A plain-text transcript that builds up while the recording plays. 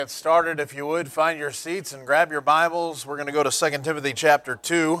Get started. If you would, find your seats and grab your Bibles. We're going to go to 2 Timothy chapter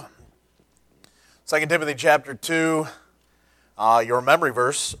 2. 2 Timothy chapter 2, your memory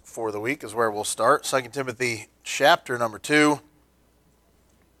verse for the week is where we'll start. 2 Timothy chapter number 2.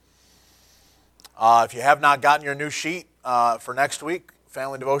 If you have not gotten your new sheet for next week,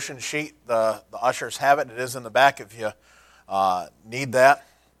 family devotion sheet, the ushers have it. It is in the back if you need that.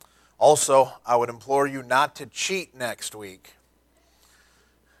 Also, I would implore you not to cheat next week,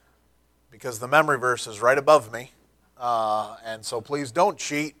 because the memory verse is right above me. And so please don't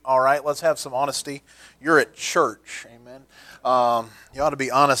cheat, all right? Let's have some honesty. You're at church, amen? You ought to be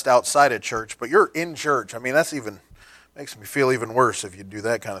honest outside of church, but you're in church. I mean, that's even, makes me feel even worse if you do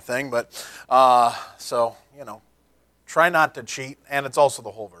that kind of thing. But, so, you know, try not to cheat, and it's also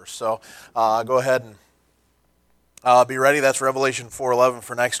the whole verse. So go ahead and be ready. That's Revelation 4:11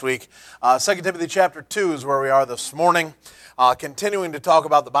 for next week. 2 Timothy chapter 2 is where we are this morning, continuing to talk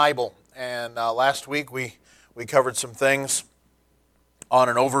about the Bible. And last week we covered some things on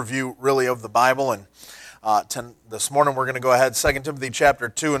an overview really of the Bible. And this morning we're going to go ahead, 2 Timothy chapter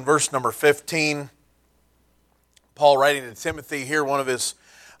 2 and verse number 15. Paul writing to Timothy here, one of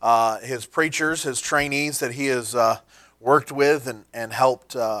his preachers, his trainees that he has worked with and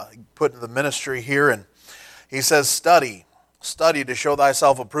helped put in the ministry here. And he says, Study to show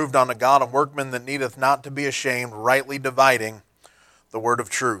thyself approved unto God, a workman that needeth not to be ashamed, rightly dividing the word of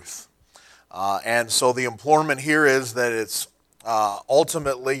truth. And so the implorement here is that it's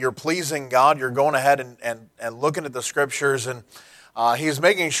ultimately you're pleasing God. You're going ahead and looking at the Scriptures, and he's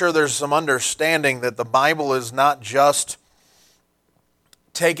making sure there's some understanding that the Bible is not just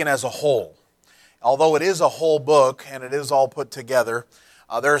taken as a whole. Although it is a whole book and it is all put together,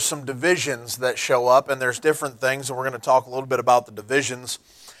 there are some divisions that show up, and there's different things, and we're going to talk a little bit about the divisions.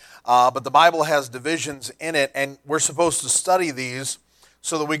 But the Bible has divisions in it, and we're supposed to study these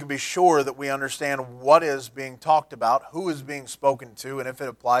so that we can be sure that we understand what is being talked about, who is being spoken to, and if it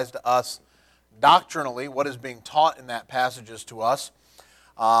applies to us doctrinally, what is being taught in that passages to us.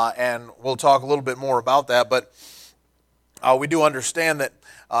 And we'll talk a little bit more about that, but we do understand that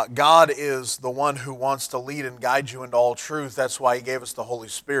God is the one who wants to lead and guide you into all truth. That's why He gave us the Holy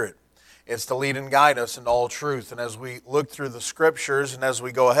Spirit. It's to lead and guide us into all truth. And as we look through the Scriptures and as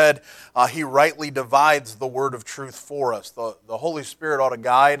we go ahead, He rightly divides the word of truth for us. The Holy Spirit ought to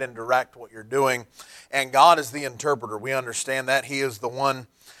guide and direct what you're doing. And God is the interpreter. We understand that. He is the one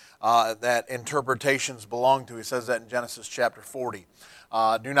that interpretations belong to. He says that in Genesis chapter 40.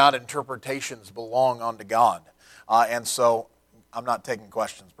 Do not interpretations belong unto God. And so I'm not taking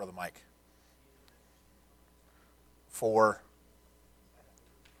questions, Brother Mike.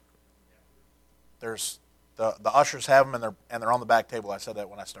 There's the ushers have them and they're on the back table. I said that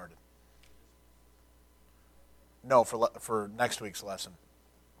when I started. No, for next week's lesson.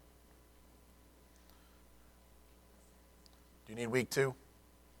 Do you need week 2?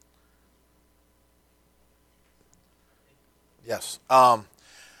 Yes.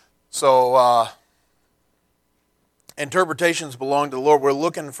 Interpretations belong to the Lord. We're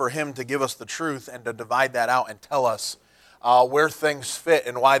looking for Him to give us the truth and to divide that out and tell us where things fit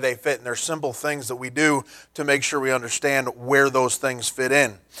and why they fit. And there's simple things that we do to make sure we understand where those things fit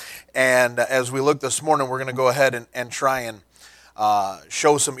in. And as we look this morning, we're going to go ahead and try and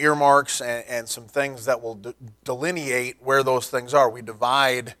show some earmarks and some things that will delineate where those things are. We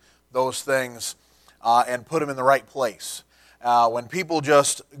divide those things and put them in the right place. When people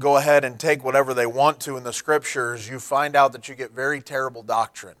just go ahead and take whatever they want to in the Scriptures, you find out that you get very terrible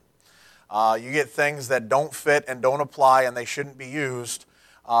doctrine. You get things that don't fit and don't apply, and they shouldn't be used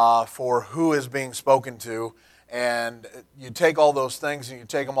for who is being spoken to. And you take all those things and you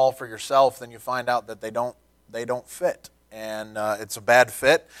take them all for yourself, then you find out that they don't fit. And it's a bad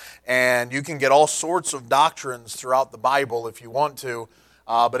fit. And you can get all sorts of doctrines throughout the Bible if you want to,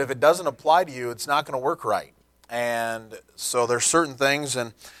 but if it doesn't apply to you, it's not going to work right. And so there's certain things,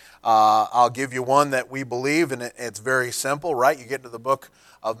 and I'll give you one that we believe, and it's very simple, right? You get into the book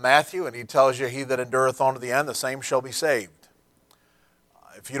of Matthew, and he tells you, he that endureth unto the end, the same shall be saved.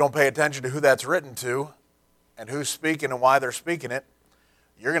 If you don't pay attention to who that's written to, and who's speaking and why they're speaking it,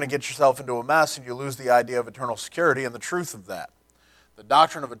 you're going to get yourself into a mess, and you lose the idea of eternal security and the truth of that. The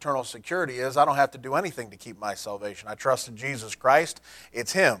doctrine of eternal security is, I don't have to do anything to keep my salvation. I trust in Jesus Christ.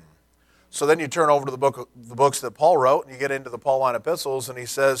 It's Him. So then you turn over to the books that Paul wrote, and you get into the Pauline epistles, and he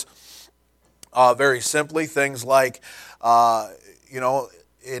says very simply things like,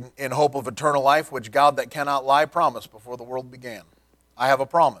 in hope of eternal life, which God that cannot lie promised before the world began. I have a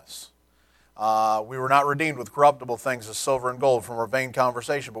promise. We were not redeemed with corruptible things as silver and gold from our vain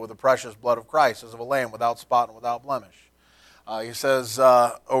conversation, but with the precious blood of Christ, as of a lamb without spot and without blemish. He says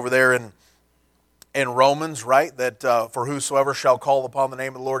over there in Romans, right, that for whosoever shall call upon the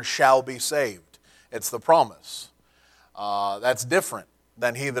name of the Lord shall be saved. It's the promise. That's different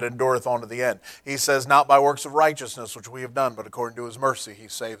than he that endureth unto the end. He says, not by works of righteousness which we have done, but according to his mercy he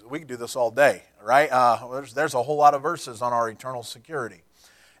saved. We can do this all day, right? There's a whole lot of verses on our eternal security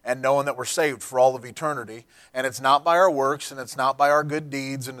and knowing that we're saved for all of eternity. And it's not by our works, and it's not by our good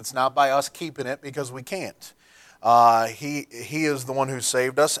deeds, and it's not by us keeping it, because we can't. He is the one who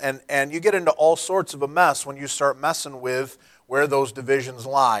saved us. And you get into all sorts of a mess when you start messing with where those divisions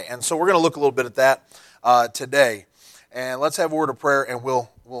lie. And so we're going to look a little bit at that today. And let's have a word of prayer, and we'll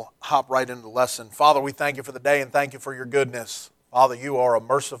hop right into the lesson. Father, we thank you for the day, and thank you for your goodness. Father, you are a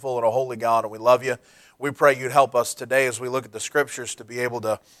merciful and a holy God, and we love you. We pray you'd help us today as we look at the Scriptures to be able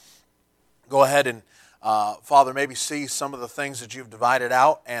to go ahead and, Father, maybe see some of the things that you've divided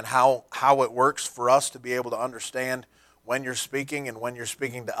out and how it works for us to be able to understand when you're speaking and when you're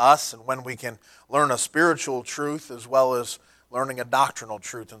speaking to us, and when we can learn a spiritual truth as well as learning a doctrinal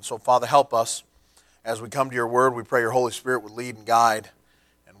truth. And so, Father, help us. As we come to your word, we pray your Holy Spirit would lead and guide,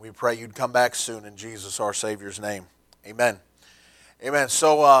 and we pray you'd come back soon in Jesus, our Savior's name. Amen. Amen.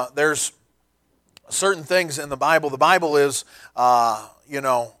 So there's certain things in the Bible. The Bible is,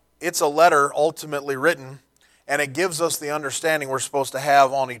 it's a letter ultimately written, and it gives us the understanding we're supposed to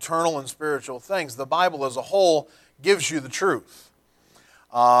have on eternal and spiritual things. The Bible as a whole gives you the truth.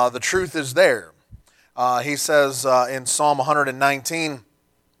 The truth is there. He says in Psalm 119,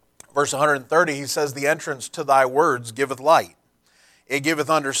 Verse 130, he says, the entrance to thy words giveth light. It giveth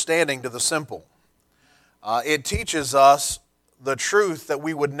understanding to the simple. It teaches us the truth that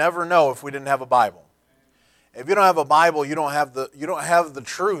we would never know if we didn't have a Bible. If you don't have a Bible, you don't have the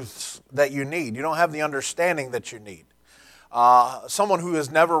truths that you need. You don't have the understanding that you need. Someone who has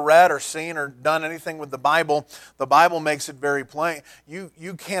never read or seen or done anything with the Bible makes it very plain.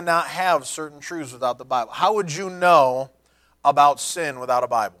 You cannot have certain truths without the Bible. How would you know about sin without a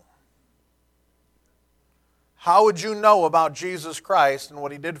Bible? How would you know about Jesus Christ and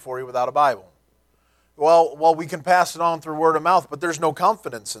what he did for you without a Bible? Well, we can pass it on through word of mouth, but there's no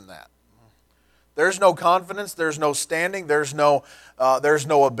confidence in that. There's no confidence, there's no standing, there's no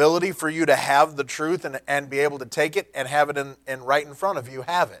ability for you to have the truth and be able to take it and have it in right in front of you,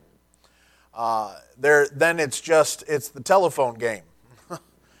 have it. Then it's the telephone game.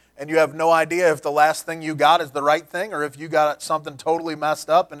 And you have no idea if the last thing you got is the right thing, or if you got something totally messed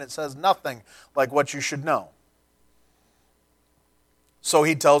up and it says nothing like what you should know. So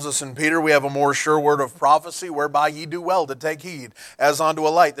he tells us in Peter, we have a more sure word of prophecy, whereby ye do well to take heed, as unto a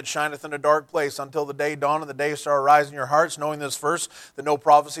light that shineth in a dark place, until the day dawn and the day star arise in your hearts, knowing this first, that no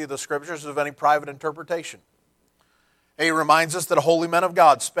prophecy of the Scriptures is of any private interpretation. And he reminds us that holy men of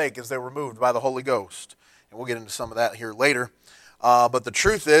God spake as they were moved by the Holy Ghost. And we'll get into some of that here later. But the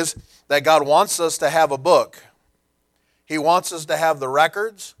truth is that God wants us to have a book. He wants us to have the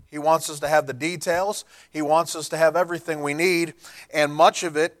records. He wants us to have the details. He wants us to have everything we need. And much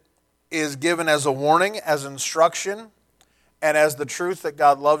of it is given as a warning, as instruction, and as the truth that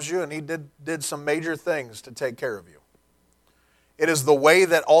God loves you, and he did some major things to take care of you. It is the way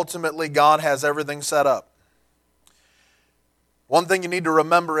that ultimately God has everything set up. One thing you need to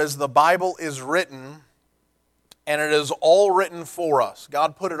remember is the Bible is written, and it is all written for us.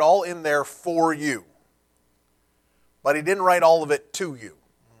 God put it all in there for you. But he didn't write all of it to you.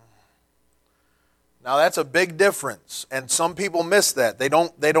 Now that's a big difference, and some people miss that. They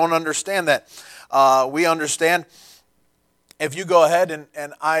don't understand that. We understand if you go ahead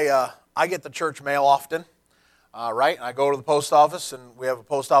and I get the church mail often, right? And I go to the post office, and we have a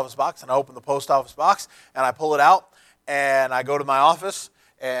post office box, and I open the post office box, and I pull it out, and I go to my office,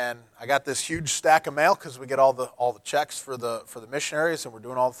 and I got this huge stack of mail because we get all the checks for the missionaries, and we're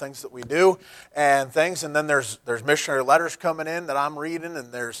doing all the things that we do and things. And then there's missionary letters coming in that I'm reading,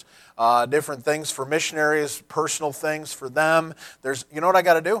 and there's different things for missionaries, personal things for them. You know what I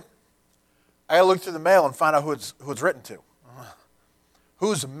got to do? I got to look through the mail and find out who it's written to.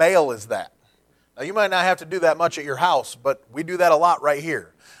 Whose mail is that? Now you might not have to do that much at your house, but we do that a lot right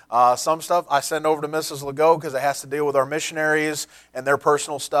here. Some stuff I send over to Mrs. Legault because it has to deal with our missionaries and their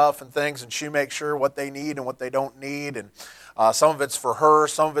personal stuff and things, and she makes sure what they need and what they don't need. And some of it's for her,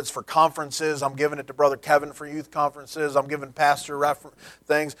 some of it's for conferences. I'm giving it to Brother Kevin for youth conferences. I'm giving Pastor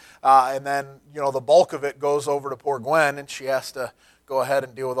things. And then, the bulk of it goes over to poor Gwen, and she has to go ahead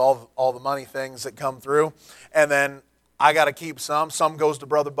and deal with all the money things that come through. And then I got to keep some. Some goes to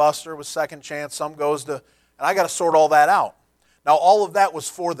Brother Buster with Second Chance. Some goes to, and I got to sort all that out. Now, all of that was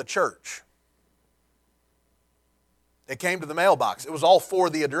for the church. It came to the mailbox. It was all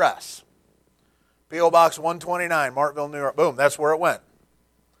for the address. P.O. Box 129, Martville, New York. Boom, that's where it went.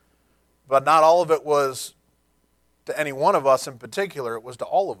 But not all of it was to any one of us in particular. It was to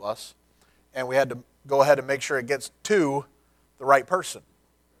all of us. And we had to go ahead and make sure it gets to the right person.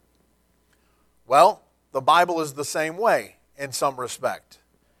 Well, the Bible is the same way in some respect.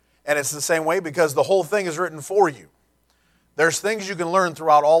 And it's the same way because the whole thing is written for you. There's things you can learn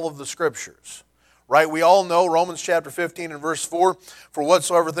throughout all of the Scriptures. Right? We all know Romans chapter 15 and verse 4, for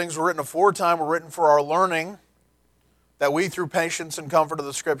whatsoever things were written aforetime were written for our learning, that we through patience and comfort of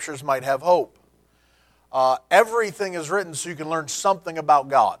the Scriptures might have hope. Everything is written so you can learn something about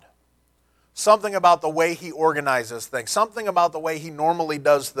God. Something about the way He organizes things. Something about the way He normally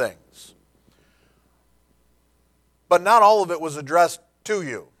does things. But not all of it was addressed to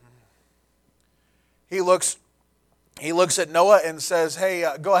you. He looks at Noah and says, hey,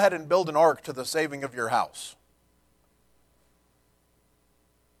 go ahead and build an ark to the saving of your house.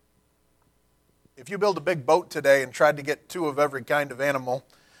 If you build a big boat today and tried to get 2 of every kind of animal,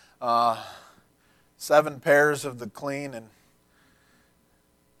 7 pairs of the clean, and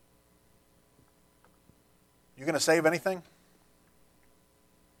you going to save anything?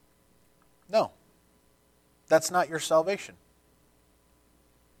 No. That's not your salvation.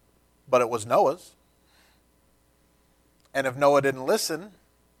 But it was Noah's. And if Noah didn't listen,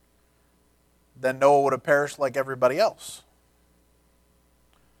 then Noah would have perished like everybody else.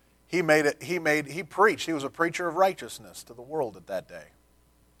 He preached. He was a preacher of righteousness to the world at that day.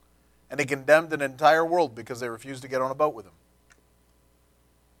 And he condemned an entire world because they refused to get on a boat with him.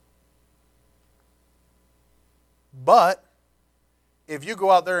 But if you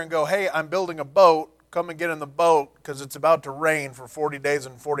go out there and go, hey, I'm building a boat, come and get in the boat because it's about to rain for 40 days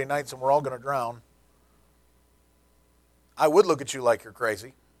and 40 nights and we're all going to drown, I would look at you like you're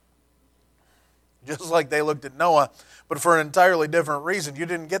crazy. Just like they looked at Noah, but for an entirely different reason. You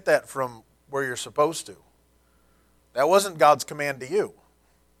didn't get that from where you're supposed to. That wasn't God's command to you.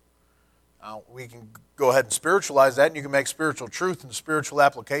 We can go ahead and spiritualize that, and you can make spiritual truth and spiritual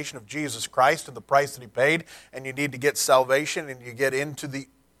application of Jesus Christ and the price that He paid, and you need to get salvation, and you get into the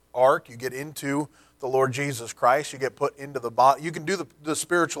ark, you get into the Lord Jesus Christ, you get put into the body. You can do the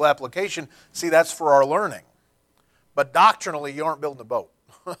spiritual application. See, that's for our learning. But doctrinally, you aren't building a boat.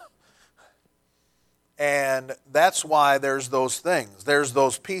 And that's why there's those things. There's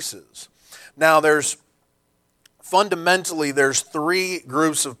those pieces. Now, fundamentally, there's 3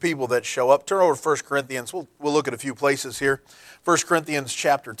 groups of people that show up. Turn over to 1 Corinthians. We'll look at a few places here. 1 Corinthians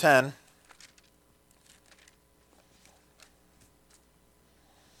chapter 10.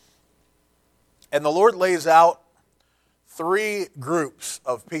 And the Lord lays out 3 groups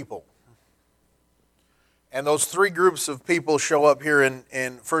of people. And those 3 groups of people show up here in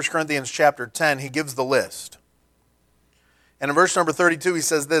 1 Corinthians chapter 10. He gives the list. And in verse number 32, he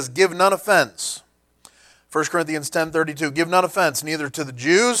says this, give none offense. 1 Corinthians 10:32, give none offense, neither to the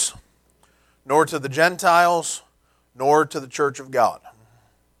Jews, nor to the Gentiles, nor to the church of God.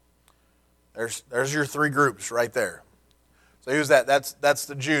 There's your 3 groups right there. So who's that? That's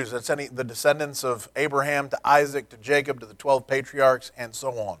the Jews. That's the descendants of Abraham to Isaac to Jacob to the 12 patriarchs and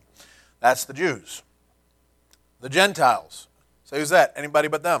so on. That's the Jews. The Gentiles. So who's that? Anybody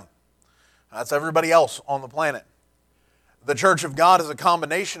but them. That's everybody else on the planet. The church of God is a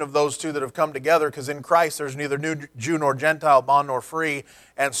combination of those 2 that have come together because in Christ there's neither Jew nor Gentile, bond nor free,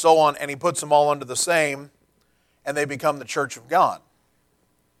 and so on. And He puts them all under the same, and they become the church of God.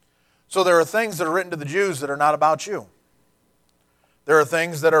 So there are things that are written to the Jews that are not about you. There are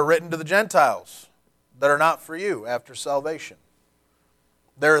things that are written to the Gentiles that are not for you after salvation.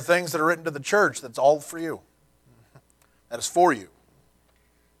 There are things that are written to the church that's all for you. That is for you.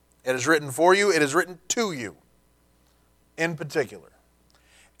 It is written for you. It is written to you in particular.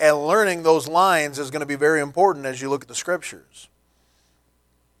 And learning those lines is going to be very important as you look at the Scriptures.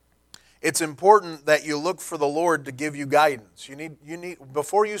 It's important that you look for the Lord to give you guidance. You need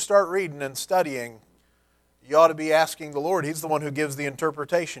before you start reading and studying, you ought to be asking the Lord. He's the one who gives the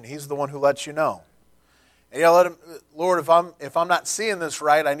interpretation. He's the one who lets you know. And you let Him, Lord, if I'm not seeing this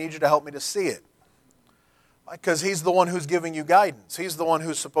right, I need you to help me to see it. Because He's the one who's giving you guidance. He's the one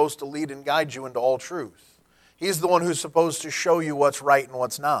who's supposed to lead and guide you into all truth. He's the one who's supposed to show you what's right and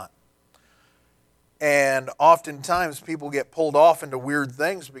what's not. And oftentimes people get pulled off into weird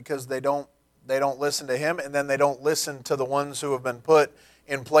things because they don't listen to Him, and then they don't listen to the ones who have been put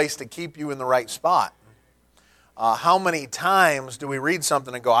in place to keep you in the right spot. How many times do we read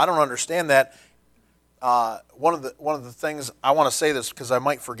something and go, I don't understand that. One of the things, I want to say this because I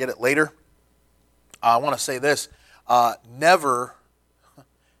might forget it later. I want to say this, never,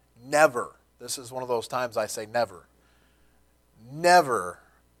 this is one of those times I say never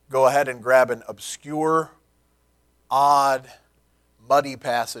go ahead and grab an obscure, odd, muddy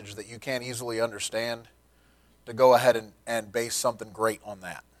passage that you can't easily understand to go ahead and base something great on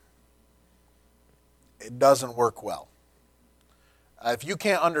that. It doesn't work well. If you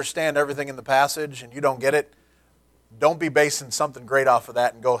can't understand everything in the passage and you don't get it, don't be basing something great off of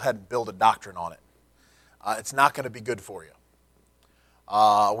that and go ahead and build a doctrine on it. It's not going to be good for you.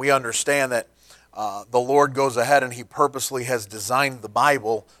 We understand that the Lord goes ahead and He purposely has designed the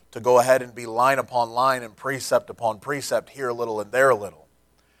Bible to go ahead and be line upon line and precept upon precept, here a little and there a little.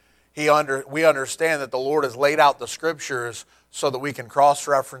 We understand that the Lord has laid out the Scriptures so that we can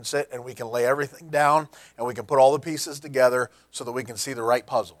cross-reference it and we can lay everything down and we can put all the pieces together so that we can see the right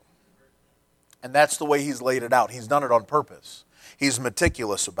puzzle. And that's the way He's laid it out. He's done it on purpose. He's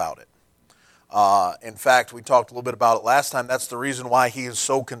meticulous about it. In fact, we talked a little bit about it last time. That's the reason why He is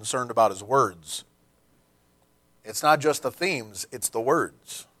so concerned about His words. It's not just the themes, it's the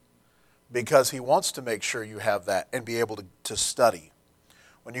words. Because He wants to make sure you have that and be able to study.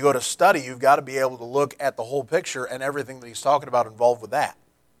 When you go to study, you've got to be able to look at the whole picture and everything that He's talking about involved with that.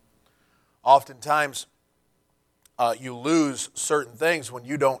 Oftentimes, you lose certain things when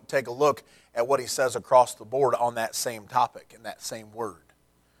you don't take a look at what He says across the board on that same topic and that same word.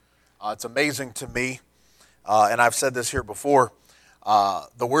 It's amazing to me, and I've said this here before,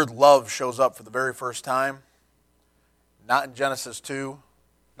 the word love shows up for the very first time, not in Genesis 2,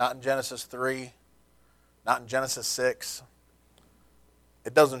 not in Genesis 3, not in Genesis 6.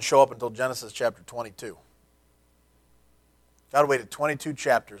 It doesn't show up until Genesis chapter 22. God waited 22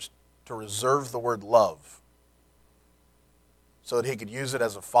 chapters to reserve the word love so that He could use it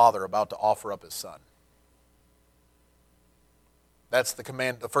as a father about to offer up His son. That's the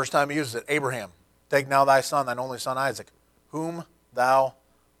command. The first time He uses it, Abraham, take now thy son, thine only son Isaac, whom thou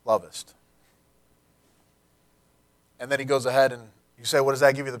lovest. And then He goes ahead and you say, what does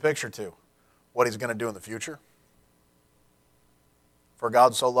that give you the picture to? What He's going to do in the future? For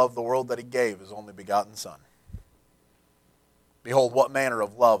God so loved the world that He gave His only begotten Son. Behold, what manner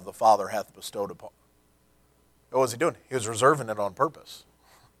of love the Father hath bestowed upon. What was He doing? He was reserving it on purpose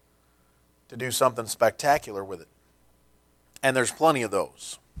to do something spectacular with it. And there's plenty of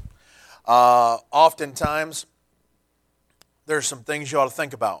those. Oftentimes, there's some things you ought to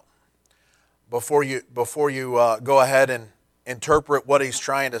think about before you go ahead and interpret what He's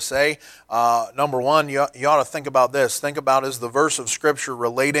trying to say. Number one, you ought to think about this. Think about, is the verse of Scripture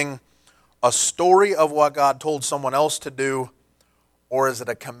relating a story of what God told someone else to do, or is it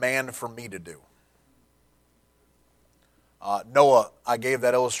a command for me to do? Noah, I gave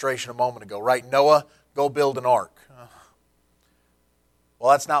that illustration a moment ago, right? Noah, go build an ark. Well,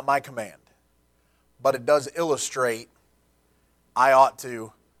 that's not my command. But it does illustrate I ought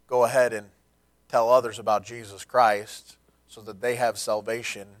to go ahead and tell others about Jesus Christ so that they have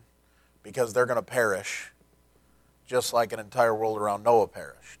salvation, because they're going to perish just like an entire world around Noah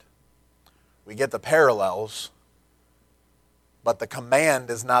perished. We get the parallels, but the command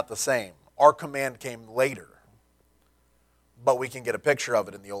is not the same. Our command came later, but we can get a picture of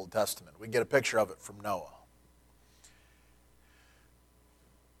it in the Old Testament. We get a picture of it from Noah.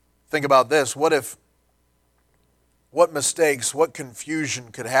 Think about this. What mistakes, what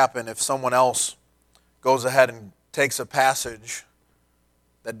confusion could happen if someone else goes ahead and takes a passage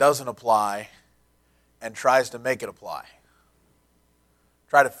that doesn't apply and tries to make it apply?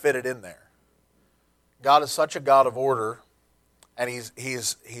 Try to fit it in there. God is such a God of order, and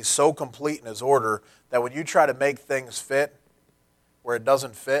He's so complete in His order that when you try to make things fit where it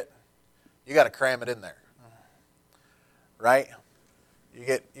doesn't fit, you got to cram it in there. Right? You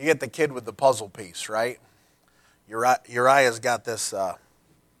get the kid with the puzzle piece, right? Uriah's got this,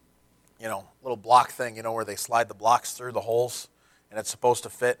 little block thing, where they slide the blocks through the holes, and it's supposed to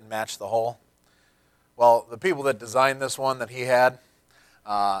fit and match the hole. Well, the people that designed this one that he had,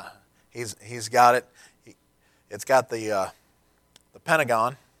 he's got it. It's got the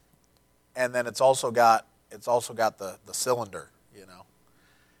pentagon, and then it's also got the cylinder,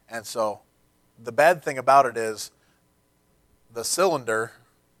 And so the bad thing about it is the cylinder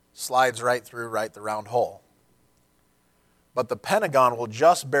slides right through the round hole. But the pentagon will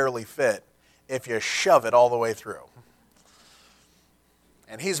just barely fit if you shove it all the way through.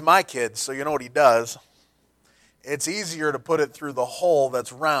 And he's my kid, so you know what he does. It's easier to put it through the hole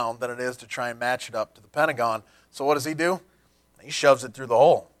that's round than it is to try and match it up to the pentagon. So what does he do? He shoves it through the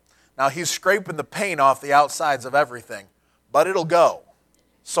hole. Now he's scraping the paint off the outsides of everything, but it'll go.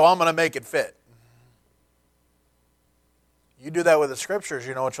 So I'm going to make it fit. You do that with the Scriptures,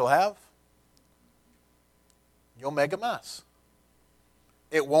 you know what you'll have? You'll make a mess.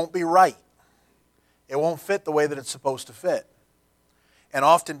 It won't be right. It won't fit the way that it's supposed to fit. And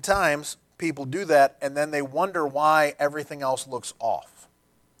oftentimes, people do that, and then they wonder why everything else looks off.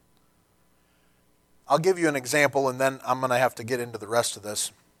 I'll give you an example, and then I'm going to have to get into the rest of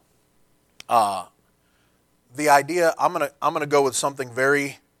this. The idea, I'm going to go with something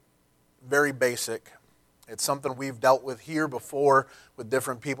very, very basic. It's something we've dealt with here before with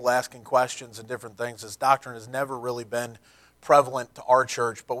different people asking questions and different things. This doctrine has never really been prevalent to our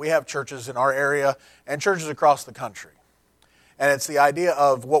church, but we have churches in our area and churches across the country. And it's the idea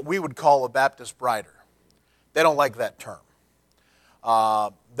of what we would call a Baptist brider. They don't like that term.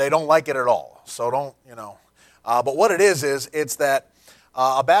 They don't like it at all. So don't, but what it is it's that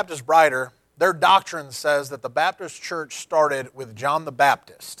a Baptist brider, their doctrine says that the Baptist church started with John the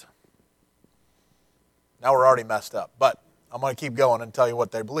Baptist. Now we're already messed up, but I'm going to keep going and tell you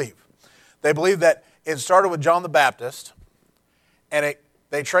what they believe. They believe that it started with John the Baptist, and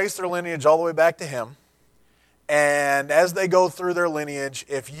they trace their lineage all the way back to him. And as they go through their lineage,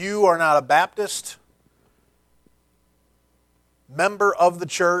 if you are not a Baptist member of the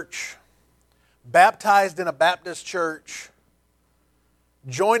church, baptized in a Baptist church,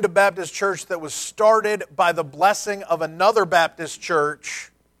 joined a Baptist church that was started by the blessing of another Baptist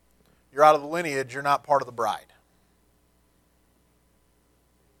church, you're out of the lineage, you're not part of the bride.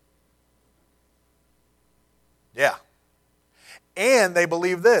 Yeah. And they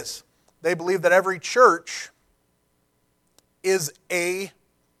believe this. They believe that every church is a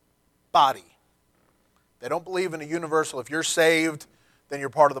body. They don't believe in a universal, if you're saved, then you're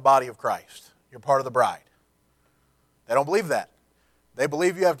part of the body of Christ. You're part of the bride. They don't believe that. They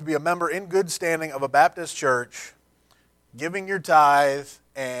believe you have to be a member in good standing of a Baptist church, giving your tithe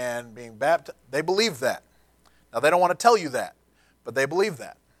and being baptized. They believe that. Now, they don't want to tell you that, but they believe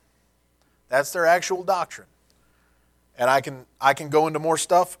that. That's their actual doctrine. And I can go into more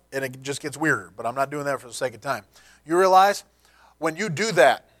stuff, and it just gets weirder, but I'm not doing that for the sake of time. You realize, when you do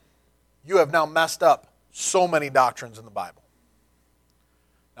that, you have now messed up so many doctrines in the Bible.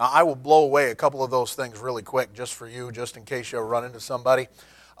 Now, I will blow away a couple of those things really quick just for you, just in case you ever run into somebody.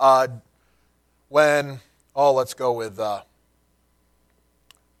 Let's go with,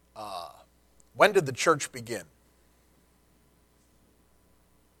 when did the church begin?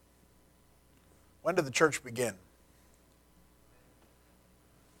 When did the church begin?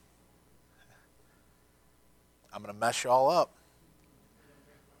 I'm going to mess you all up.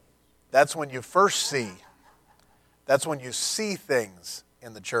 That's when you first see. That's when you see things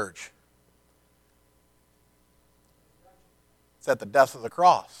in the church. It's at the death of the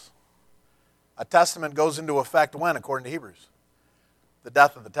cross. A testament goes into effect when, according to Hebrews? The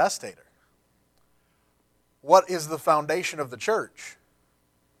death of the testator. What is the foundation of the church?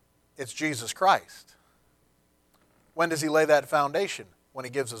 It's Jesus Christ. When does he lay that foundation? When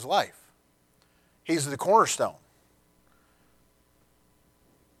he gives his life. He's the cornerstone.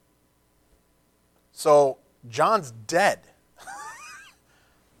 So, John's dead.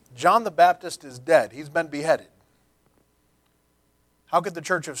 John the Baptist is dead. He's been beheaded. How could the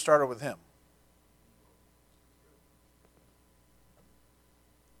church have started with him?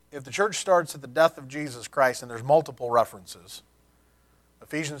 If the church starts at the death of Jesus Christ, and there's multiple references,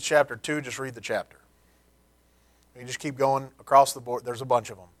 Ephesians chapter 2, just read the chapter. You just keep going across the board. There's a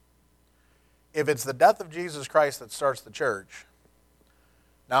bunch of them. If it's the death of Jesus Christ that starts the church,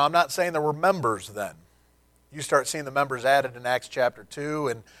 now I'm not saying there were members then. You start seeing the members added in Acts chapter 2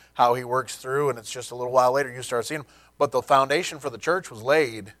 and how he works through, and it's just a little while later you start seeing them. But the foundation for the church was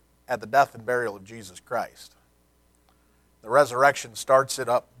laid at the death and burial of Jesus Christ. The resurrection starts it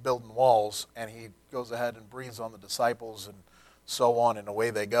up building walls, and he goes ahead and breathes on the disciples and so on, and away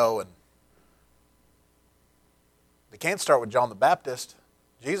they go. And they can't start with John the Baptist.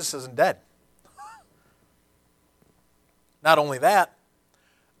 Jesus isn't dead. Not only that,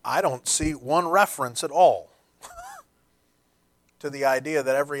 I don't see one reference at all to the idea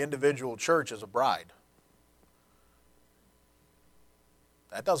that every individual church is a bride.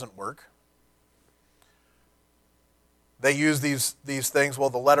 That doesn't work. They use these things,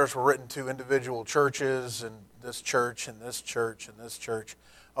 well, the letters were written to individual churches, and this church, and this church, and this church.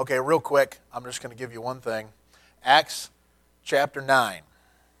 Okay, real quick, I'm just going to give you one thing. Acts chapter 9.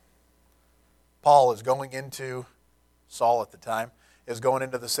 Paul is going into, Saul at the time, is going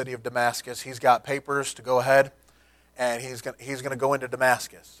into the city of Damascus. He's got papers to go ahead, and he's going to go into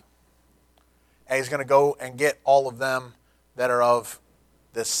Damascus. And he's going to go and get all of them that are of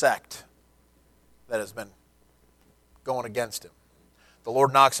this sect that has been going against him. The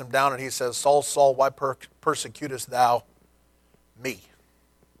Lord knocks him down, and he says, Saul, Saul, why persecutest thou me?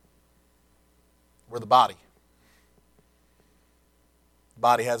 We're the body. The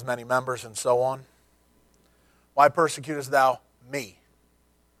body has many members and so on. Why persecutest thou me?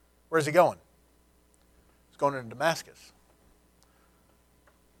 Where's he going? He's going into Damascus.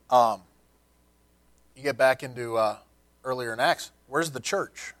 You get back into earlier in Acts, where's the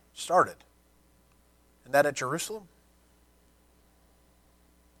church started? Isn't that at Jerusalem?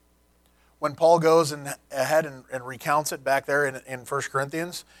 When Paul goes ahead and recounts it back there in 1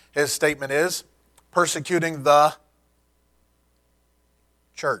 Corinthians, his statement is, persecuting the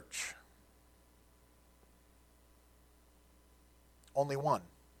church. Only one.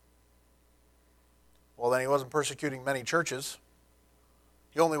 Well, then he wasn't persecuting many churches.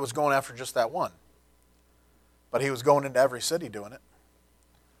 He only was going after just that one. But he was going into every city doing it.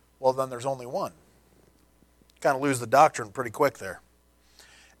 Well, then there's only one. You kind of lose the doctrine pretty quick there.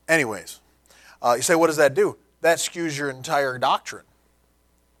 Anyways, you say, what does that do? That skews your entire doctrine.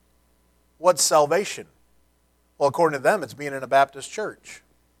 What's salvation? Well, according to them, it's being in a Baptist church.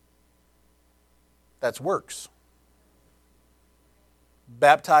 That's works.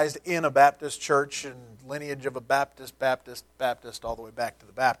 Baptized in a Baptist church and lineage of a Baptist, all the way back to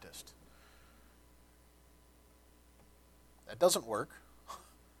the Baptist. That doesn't work.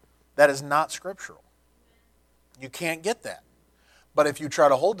 That is not scriptural. You can't get that. But if you try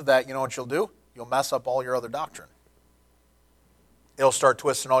to hold to that, you know what you'll do? You'll mess up all your other doctrine. It'll start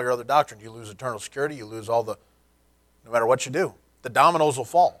twisting all your other doctrine. You lose eternal security, you lose all the, no matter what you do, the dominoes will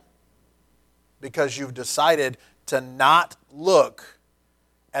fall. Because you've decided to not look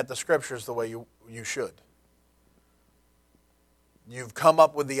at the scriptures the way you should. You've come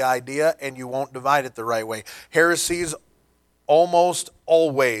up with the idea and you won't divide it the right way. Heresies almost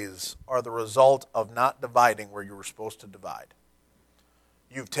always are the result of not dividing where you were supposed to divide.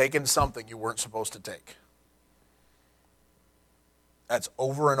 You've taken something you weren't supposed to take. That's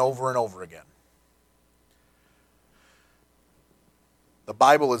over and over and over again. The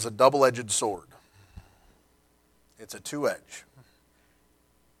Bible is a double-edged sword. It's a two-edge.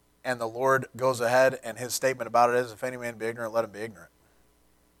 And the Lord goes ahead and his statement about it is, if any man be ignorant, let him be ignorant.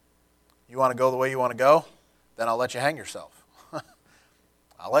 You want to go the way you want to go? Then I'll let you hang yourself.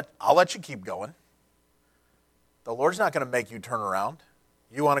 I'll let you keep going. The Lord's not going to make you turn around.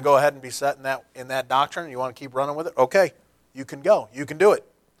 You want to go ahead and be set in that doctrine? You want to keep running with it? Okay, you can go. You can do it.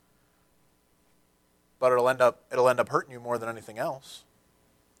 But it'll end up hurting you more than anything else.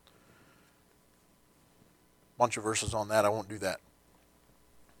 Bunch of verses on that. I won't do that.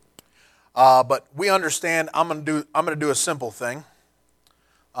 But we understand. I'm going to do a simple thing.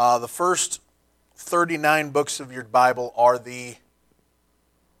 The first 39 books of your Bible are the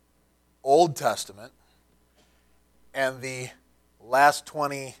Old Testament, and the last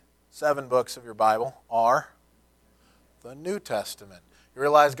 27 books of your Bible are the New Testament. You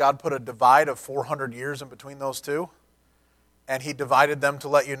realize God put a divide of 400 years in between those two? And he divided them to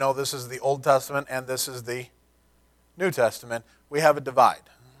let you know this is the Old Testament and this is the New Testament. We have a divide.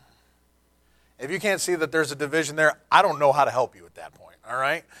 If you can't see that there's a division there, I don't know how to help you at that point, all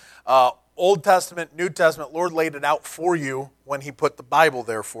right? Old Testament, New Testament, Lord laid it out for you when he put the Bible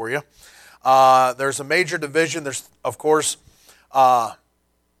there for you. There's a major division. There's, of course, the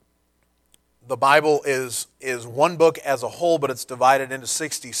Bible is one book as a whole, but it's divided into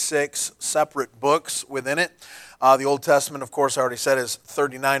 66 separate books within it. The Old Testament, of course, I already said, is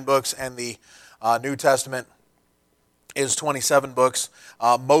 39 books, and the New Testament is 27 books,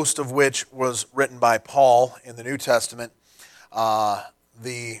 most of which was written by Paul in the New Testament.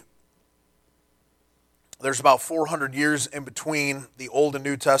 There's about 400 years in between the Old and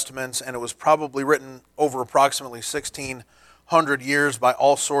New Testaments, and it was probably written over approximately 1,600 years by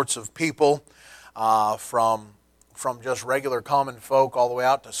all sorts of people, from just regular common folk all the way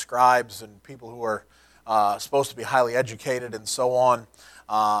out to scribes and people who are supposed to be highly educated and so on.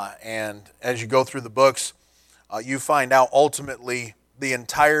 And as you go through the books, you find out ultimately the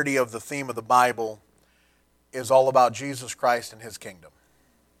entirety of the theme of the Bible is all about Jesus Christ and his kingdom.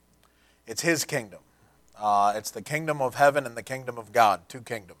 It's his kingdom. It's the kingdom of heaven and the kingdom of God, two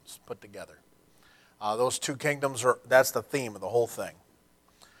kingdoms put together. Those two kingdoms that's the theme of the whole thing.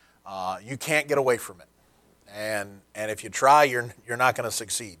 You can't get away from it. And if you try, you're not going to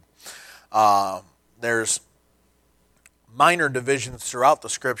succeed. There's minor divisions throughout the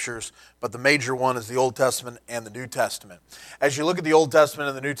scriptures, but the major one is the Old Testament and the New Testament. As you look at the Old Testament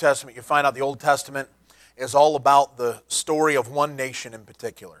and the New Testament, you find out the Old Testament is all about the story of one nation in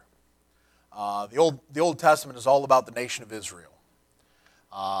particular. The Old Testament is all about the nation of Israel.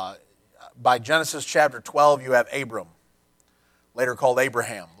 By Genesis chapter 12, you have Abram, later called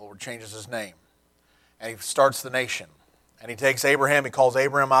Abraham. The Lord changes his name. And he starts the nation. And he takes Abraham, he calls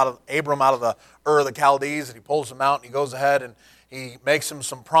Abram out of the Ur of the Chaldees, and he pulls him out, and he goes ahead and he makes him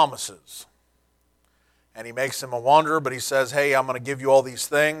some promises. And he makes him a wanderer, but he says, hey, I'm going to give you all these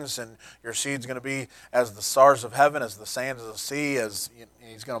things, and your seed's going to be as the stars of heaven, as the sands of the sea,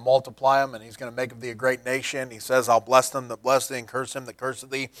 he's going to multiply them, and he's going to make of thee a great nation. He says, I'll bless them that bless thee, and curse him that curseth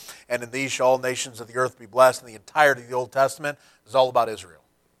thee, and in these shall all nations of the earth be blessed. And the entirety of the Old Testament is all about Israel.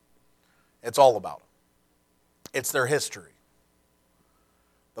 It's all about them. It's their history.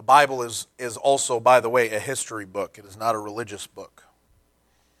 The Bible is also, by the way, a history book. It is not a religious book.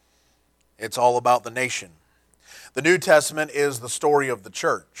 It's all about the nation. The New Testament is the story of the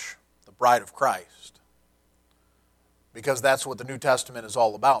church, the bride of Christ. Because that's what the New Testament is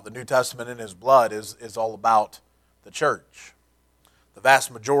all about. The New Testament in his blood is all about the church. The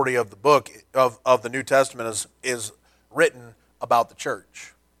vast majority of the book of the New Testament is written about the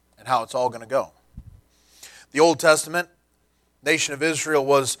church and how it's all going to go. The Old Testament, nation of Israel,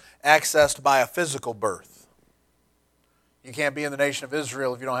 was accessed by a physical birth. You can't be in the nation of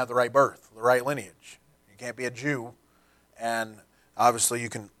Israel if you don't have the right birth, the right lineage. You can't be a Jew, and obviously you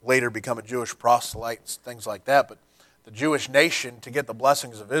can later become a Jewish proselyte, things like that, but the Jewish nation, to get the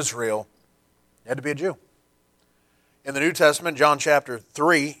blessings of Israel, you had to be a Jew. In the New Testament, John chapter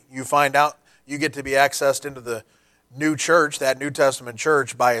 3, you find out you get to be accessed into the new church, that New Testament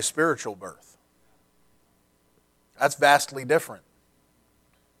church, by a spiritual birth. That's vastly different.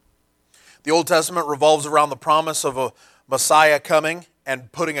 The Old Testament revolves around the promise of a Messiah coming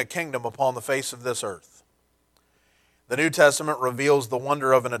and putting a kingdom upon the face of this earth. The New Testament reveals the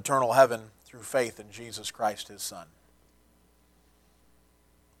wonder of an eternal heaven through faith in Jesus Christ, his Son.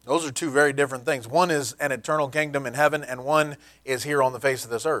 Those are two very different things. One is an eternal kingdom in heaven, and one is here on the face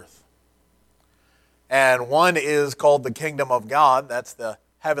of this earth. And one is called the kingdom of God. That's the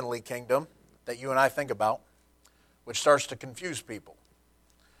heavenly kingdom that you and I think about, which starts to confuse people.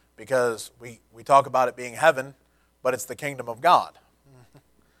 Because we talk about it being heaven, but it's the kingdom of God.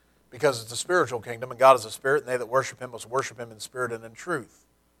 Because it's a spiritual kingdom, and God is a spirit, and they that worship him must worship him in spirit and in truth.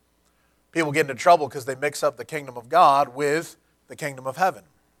 People get into trouble because they mix up the kingdom of God with the kingdom of heaven.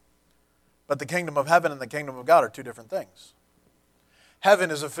 But the kingdom of heaven and the kingdom of God are two different things.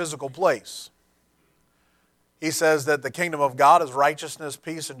 Heaven is a physical place. He says that the kingdom of God is righteousness,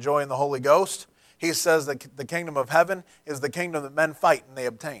 peace, and joy in the Holy Ghost. He says that the kingdom of heaven is the kingdom that men fight and they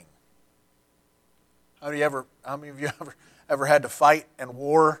obtain. How many of you ever had to fight and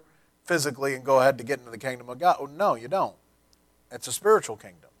war physically and go ahead to get into the kingdom of God? Oh, no, you don't. It's a spiritual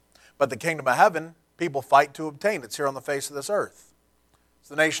kingdom. But the kingdom of heaven, people fight to obtain. It's here on the face of this earth. It's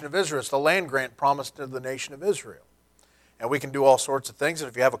the nation of Israel. It's the land grant promised to the nation of Israel. And we can do all sorts of things. And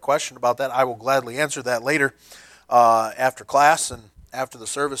if you have a question about that, I will gladly answer that later after class and after the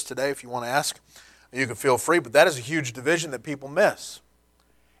service today. If you want to ask, you can feel free. But that is a huge division that people miss.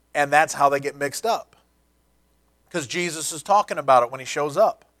 And that's how they get mixed up. Because Jesus is talking about it when he shows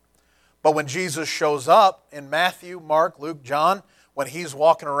up. But when Jesus shows up in Matthew, Mark, Luke, John, when he's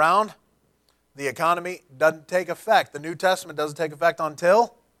walking around, the economy doesn't take effect. The New Testament doesn't take effect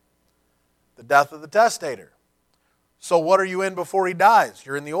until the death of the testator. So what are you in before he dies?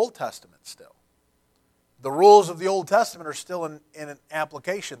 You're in the Old Testament still. The rules of the Old Testament are still in an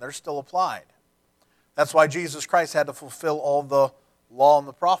application. They're still applied. That's why Jesus Christ had to fulfill all the law and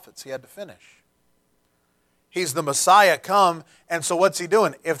the prophets. He had to finish. He's the Messiah come, and so what's he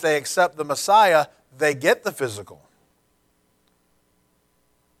doing? If they accept the Messiah, they get the physical.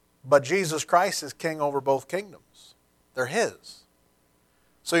 But Jesus Christ is king over both kingdoms. They're his.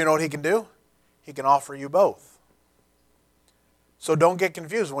 So you know what he can do? He can offer you both. So don't get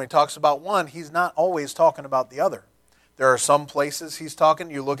confused. When he talks about one, he's not always talking about the other. There are some places he's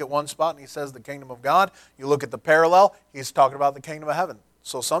talking, you look at one spot and he says the kingdom of God. You look at the parallel, he's talking about the kingdom of heaven.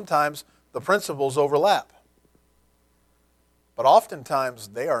 So sometimes the principles overlap. But oftentimes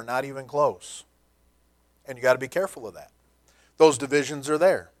they are not even close. And you got to be careful of that. Those divisions are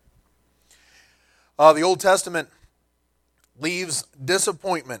there. The Old Testament leaves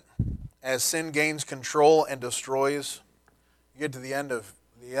disappointment as sin gains control and destroys. You get to the end of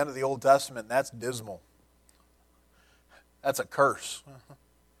the Old Testament, and that's dismal. That's a curse.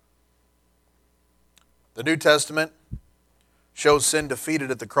 The New Testament shows sin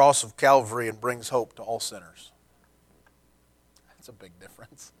defeated at the cross of Calvary and brings hope to all sinners. That's a big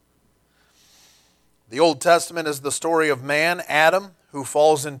difference. The Old Testament is the story of man, Adam, who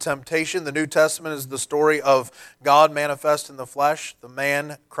falls in temptation. The New Testament is the story of God manifest in the flesh, the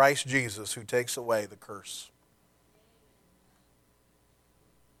man, Christ Jesus, who takes away the curse.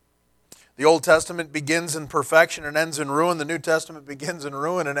 The Old Testament begins in perfection and ends in ruin. The New Testament begins in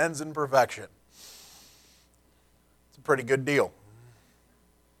ruin and ends in perfection. It's a pretty good deal.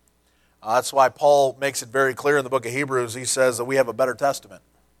 That's why Paul makes it very clear in the book of Hebrews. He says that we have a better testament.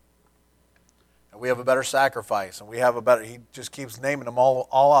 And We have a better sacrifice, and we have a better... He just keeps naming them all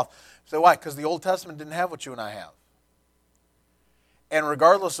off. You say, why? Because the Old Testament didn't have what you and I have. And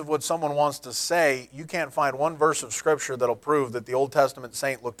regardless of what someone wants to say, you can't find one verse of Scripture that'll prove that the Old Testament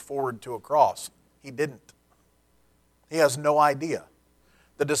saint looked forward to a cross. He didn't. He has no idea.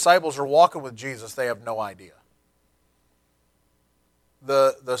 The disciples are walking with Jesus. They have no idea.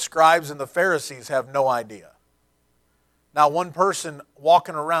 The scribes and the Pharisees have no idea. Now, one person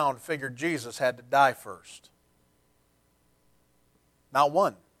walking around figured Jesus had to die first. Not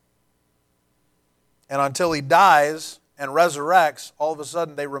one. And until he dies and resurrects, all of a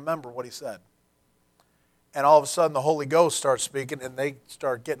sudden they remember what he said. And all of a sudden the Holy Ghost starts speaking, and they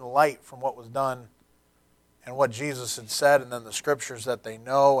start getting light from what was done and what Jesus had said, and then the scriptures that they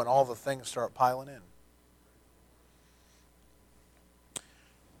know, and all the things start piling in.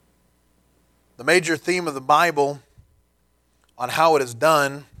 The major theme of the Bible on how it is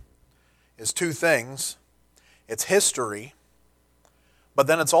done is two things. It's history, but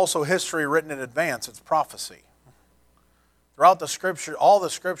then it's also history written in advance. It's prophecy. Throughout the Scripture, all the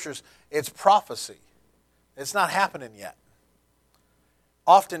Scriptures, it's prophecy. It's not happening yet.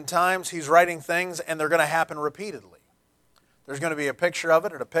 Oftentimes, he's writing things and they're going to happen repeatedly. There's going to be a picture of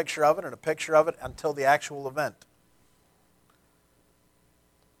it and a picture of it and a picture of it until the actual event.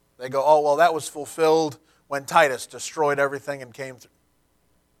 They go, oh, well, that was fulfilled when Titus destroyed everything and came through.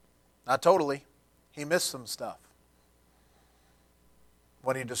 Not totally. He missed some stuff.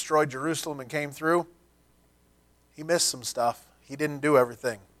 When he destroyed Jerusalem and came through, he missed some stuff. He didn't do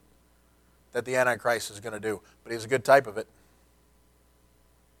everything that the Antichrist is going to do. But he's a good type of it.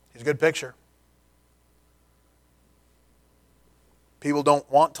 He's a good picture. People don't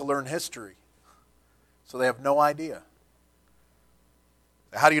want to learn history, so they have no idea.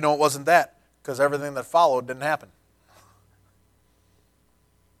 How do you know it wasn't that? Because everything that followed didn't happen.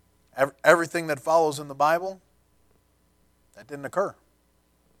 Everything that follows in the Bible, that didn't occur.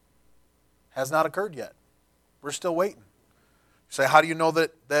 Has not occurred yet. We're still waiting. You say, how do you know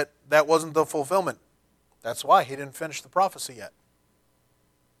that wasn't the fulfillment? That's why he didn't finish the prophecy yet.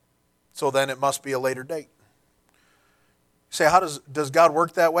 So then it must be a later date. You say, how does God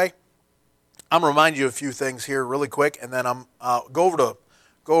work that way? I'm going to remind you of a few things here really quick, and then I'm go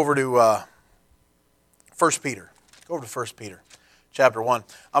over to 1 Peter. Go over to 1 Peter, chapter 1.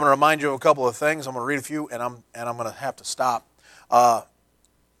 I'm going to remind you of a couple of things. I'm going to read a few, and I'm going to have to stop.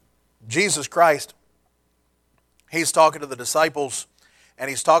 Jesus Christ, he's talking to the disciples, and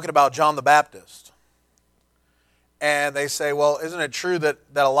he's talking about John the Baptist. And they say, well, isn't it true that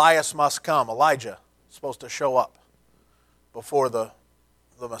Elias must come? Elijah is supposed to show up before the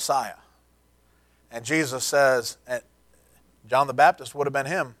Messiah. And Jesus says, John the Baptist would have been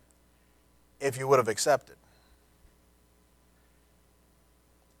him if you would have accepted.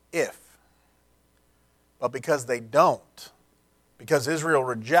 If. But because they don't, because Israel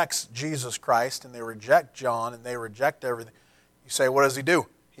rejects Jesus Christ and they reject John and they reject everything, you say, what does he do?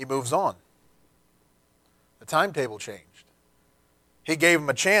 He moves on. The timetable changed. He gave them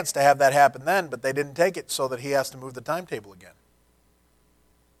a chance to have that happen then, but they didn't take it, so that he has to move the timetable again.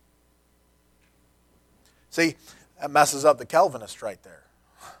 See, that messes up the Calvinist right there.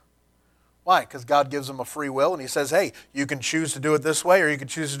 Why? Because God gives them a free will, and he says, hey, you can choose to do it this way or you can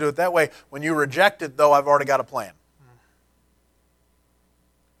choose to do it that way. When you reject it, though, I've already got a plan.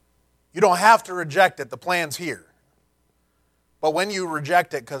 You don't have to reject it. The plan's here. But when you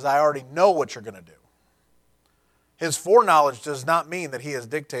reject it, because I already know what you're going to do. His foreknowledge does not mean that he has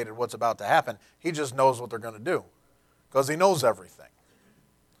dictated what's about to happen. He just knows what they're going to do because he knows everything.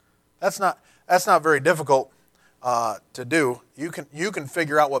 That's not very difficult to do. You can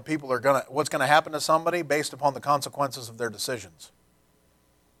figure out what's going to happen to somebody based upon the consequences of their decisions.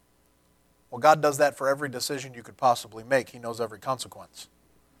 Well, God does that for every decision you could possibly make. He knows every consequence.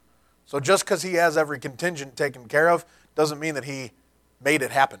 So just because he has every contingent taken care of doesn't mean that he made it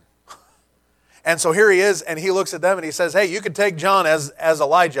happen. And so here he is, and he looks at them and he says, hey, you could take John as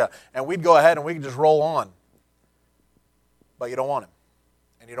Elijah, and we'd go ahead and we could just roll on. But you don't want him.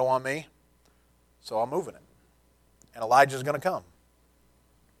 And you don't want me, so I'm moving it. And Elijah's going to come.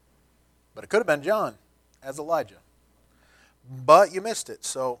 But it could have been John as Elijah. But you missed it,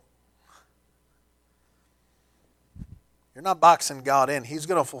 so you're not boxing God in. He's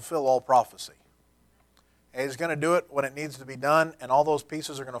going to fulfill all prophecy. And he's going to do it when it needs to be done, and all those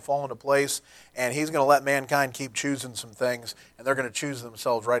pieces are going to fall into place, and he's going to let mankind keep choosing some things, and they're going to choose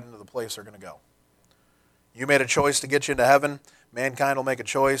themselves right into the place they're going to go. You made a choice to get you into heaven. Mankind will make a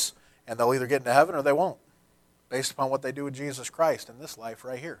choice, and they'll either get into heaven or they won't, based upon what they do with Jesus Christ in this life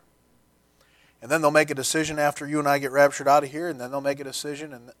right here. And then they'll make a decision after you and I get raptured out of here, and then they'll make a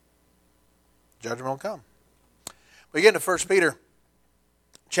decision, and Judgment will come. We get into 1 Peter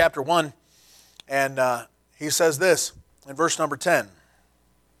chapter 1, and he says this in verse number 10.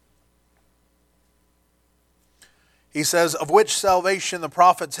 He says, of which salvation the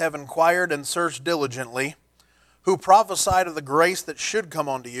prophets have inquired and searched diligently, who prophesied of the grace that should come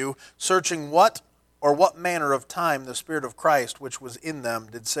unto you, searching what manner of time the Spirit of Christ which was in them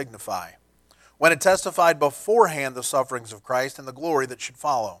did signify, when it testified beforehand the sufferings of Christ and the glory that should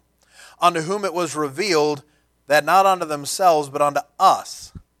follow, unto whom it was revealed that not unto themselves but unto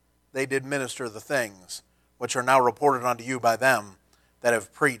us they did minister the things, which are now reported unto you by them that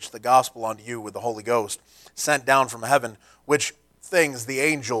have preached the gospel unto you with the Holy Ghost, sent down from heaven, which things the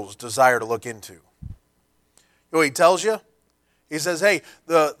angels desire to look into. You know what he tells you? He says, hey,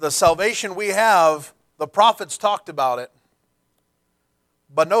 the salvation we have, the prophets talked about it,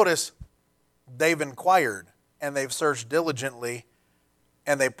 but notice, they've inquired, and they've searched diligently,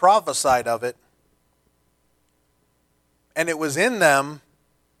 and they prophesied of it, and it was in them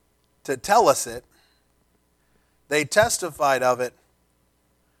to tell us it. They testified of it,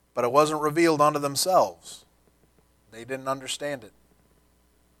 but it wasn't revealed unto themselves. They didn't understand it.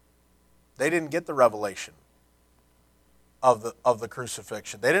 They didn't get the revelation of the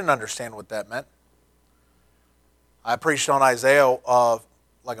crucifixion. They didn't understand what that meant. I preached on Isaiah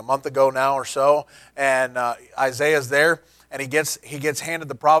like a month ago now or so, and Isaiah's there, and he gets handed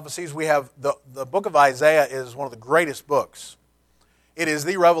the prophecies. We have the book of Isaiah is one of the greatest books. It is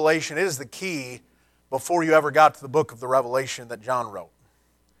the revelation. It is the key before you ever got to the book of the Revelation that John wrote.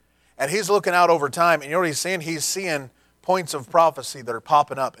 And he's looking out over time, and you know what he's seeing? He's seeing points of prophecy that are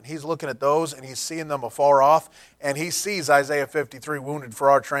popping up, and he's looking at those, and he's seeing them afar off, and he sees Isaiah 53, wounded for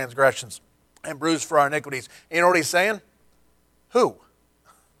our transgressions and bruised for our iniquities. And you know what he's saying? Who?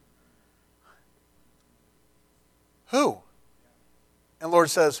 Who? And the Lord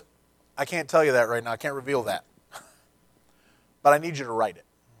says, I can't tell you that right now. I can't reveal that. But I need you to write it.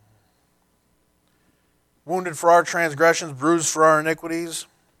 Wounded for our transgressions, bruised for our iniquities.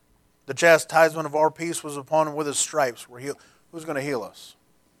 The chastisement of our peace was upon him, with his stripes. Who's going to heal us?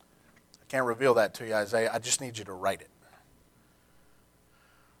 I can't reveal that to you, Isaiah. I just need you to write it.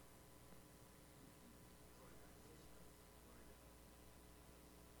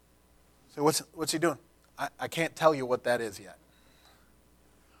 So what's he doing? I can't tell you what that is yet.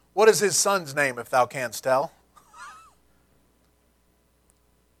 What is his son's name, if thou canst tell?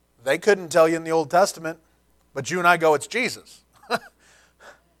 They couldn't tell you in the Old Testament, but you and I go, it's Jesus.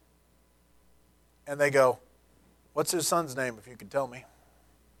 And they go, what's his son's name, if you could tell me?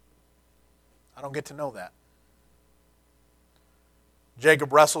 I don't get to know that.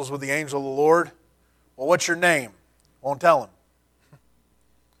 Jacob wrestles with the angel of the Lord. Well, what's your name? Won't tell him.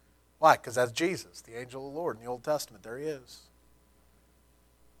 Why? Because that's Jesus, the angel of the Lord in the Old Testament. There he is.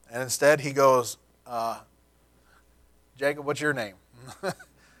 And instead he goes, Jacob, what's your name?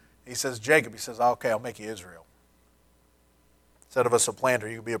 He says, Jacob. He says, okay, I'll make you Israel. Instead of a supplanter,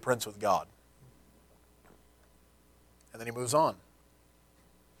 you can be a prince with God. And then he moves on.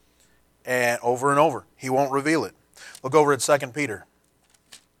 And over, he won't reveal it. Look over at 2 Peter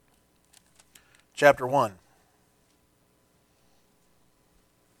chapter 1.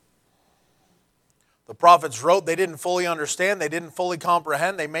 The prophets wrote, they didn't fully understand, they didn't fully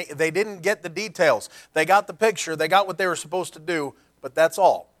comprehend, they didn't get the details. They got the picture, they got what they were supposed to do, but that's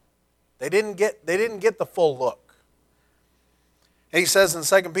all. They didn't get the full look. And he says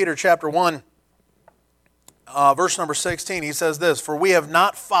in 2 Peter chapter 1, verse number 16, he says this, for we have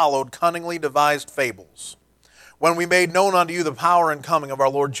not followed cunningly devised fables, when we made known unto you the power and coming of our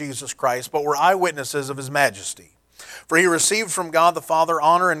Lord Jesus Christ, but were eyewitnesses of his majesty. For he received from God the Father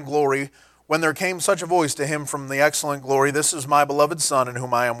honor and glory, when there came such a voice to him from the excellent glory, this is my beloved Son, in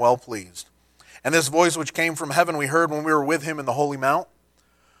whom I am well pleased. And this voice which came from heaven we heard when we were with him in the holy mount.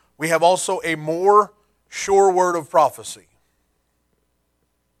 We have also a more sure word of prophecy.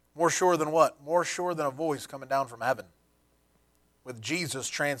 More sure than what? More sure than a voice coming down from heaven, with Jesus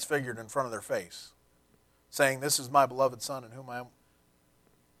transfigured in front of their face, saying, this is my beloved Son, in whom I am.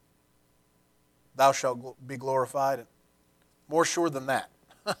 Thou shalt be glorified. More sure than that.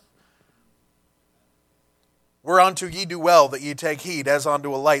 Whereunto ye do well that ye take heed, as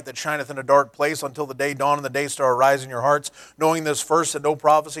unto a light that shineth in a dark place, until the day dawn and the day star arise in your hearts, knowing this first, that no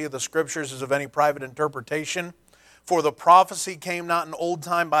prophecy of the Scriptures is of any private interpretation. For the prophecy came not in old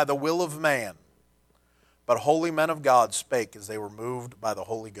time by the will of man, but holy men of God spake as they were moved by the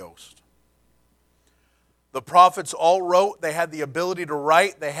Holy Ghost. The prophets all wrote. They had the ability to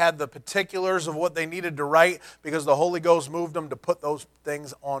write. They had the particulars of what they needed to write because the Holy Ghost moved them to put those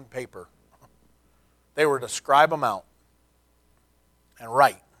things on paper. They were to scribe them out and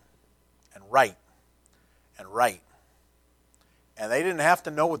write. and write and write. And they didn't have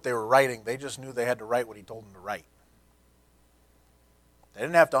to know what they were writing. They just knew they had to write what he told them to write. They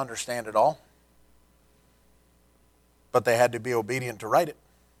didn't have to understand it all. But they had to be obedient to write it.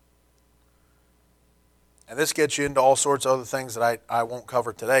 And this gets you into all sorts of other things that I won't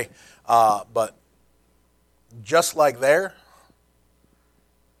cover today. But just like there,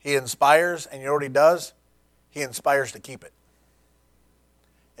 he inspires, and you know what he does? He inspires to keep it.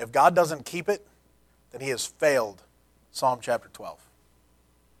 If God doesn't keep it, then he has failed Psalm chapter 12.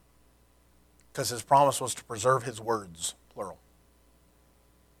 Because his promise was to preserve his words, plural.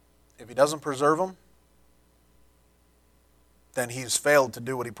 If he doesn't preserve them, then he's failed to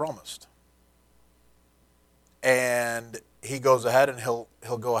do what he promised. And he goes ahead and he'll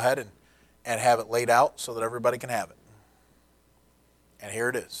go ahead and have it laid out so that everybody can have it. And here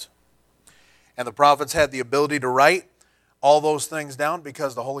it is. And the prophets had the ability to write all those things down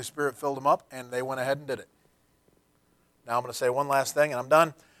because the Holy Spirit filled them up, and they went ahead and did it. Now I'm going to say one last thing, and I'm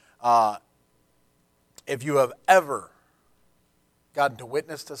done. If you have ever gotten to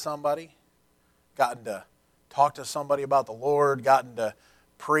witness to somebody, gotten to talk to somebody about the Lord, gotten to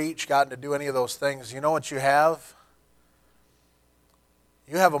preach, gotten to do any of those things, you know what you have?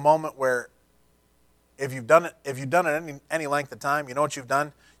 You have a moment where if you've done it any length of time, you know what you've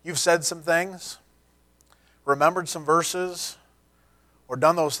done? You've said some things, remembered some verses, or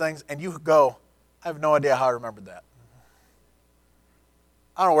done those things, and you go, I have no idea how I remembered that.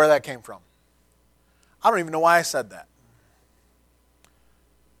 I don't know where that came from. I don't even know why I said that.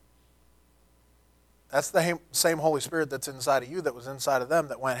 That's the same Holy Spirit that's inside of you that was inside of them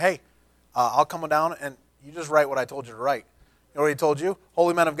that went, hey, I'll come down and you just write what I told you to write. You know what he told you?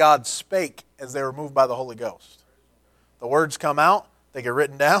 Holy men of God spake as they were moved by the Holy Ghost. The words come out, they get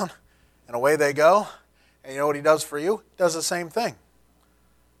written down, and away they go. And you know what he does for you? He does the same thing.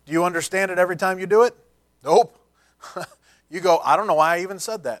 Do you understand it every time you do it? Nope. You go, I don't know why I even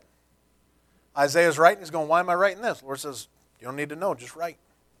said that. Isaiah's writing, he's going, why am I writing this? The Lord says, you don't need to know, just write.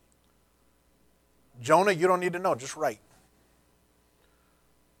 Jonah, you don't need to know, just write.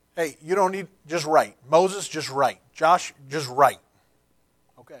 Hey, you don't need, just write. Moses, just write. Josh, just write.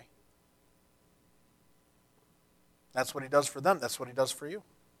 Okay. That's what he does for them. That's what he does for you.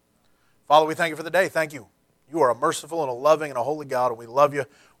 Father, we thank you for the day. Thank you. You are a merciful and a loving and a holy God, and we love you.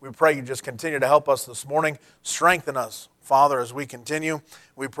 We pray you just continue to help us this morning. Strengthen us, Father, as we continue.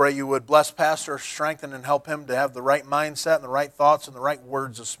 We pray you would bless Pastor, strengthen and help him to have the right mindset and the right thoughts and the right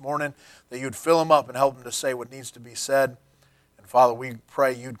words this morning, that you'd fill him up and help him to say what needs to be said. And Father, we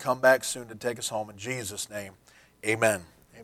pray you'd come back soon to take us home. In Jesus' name, amen.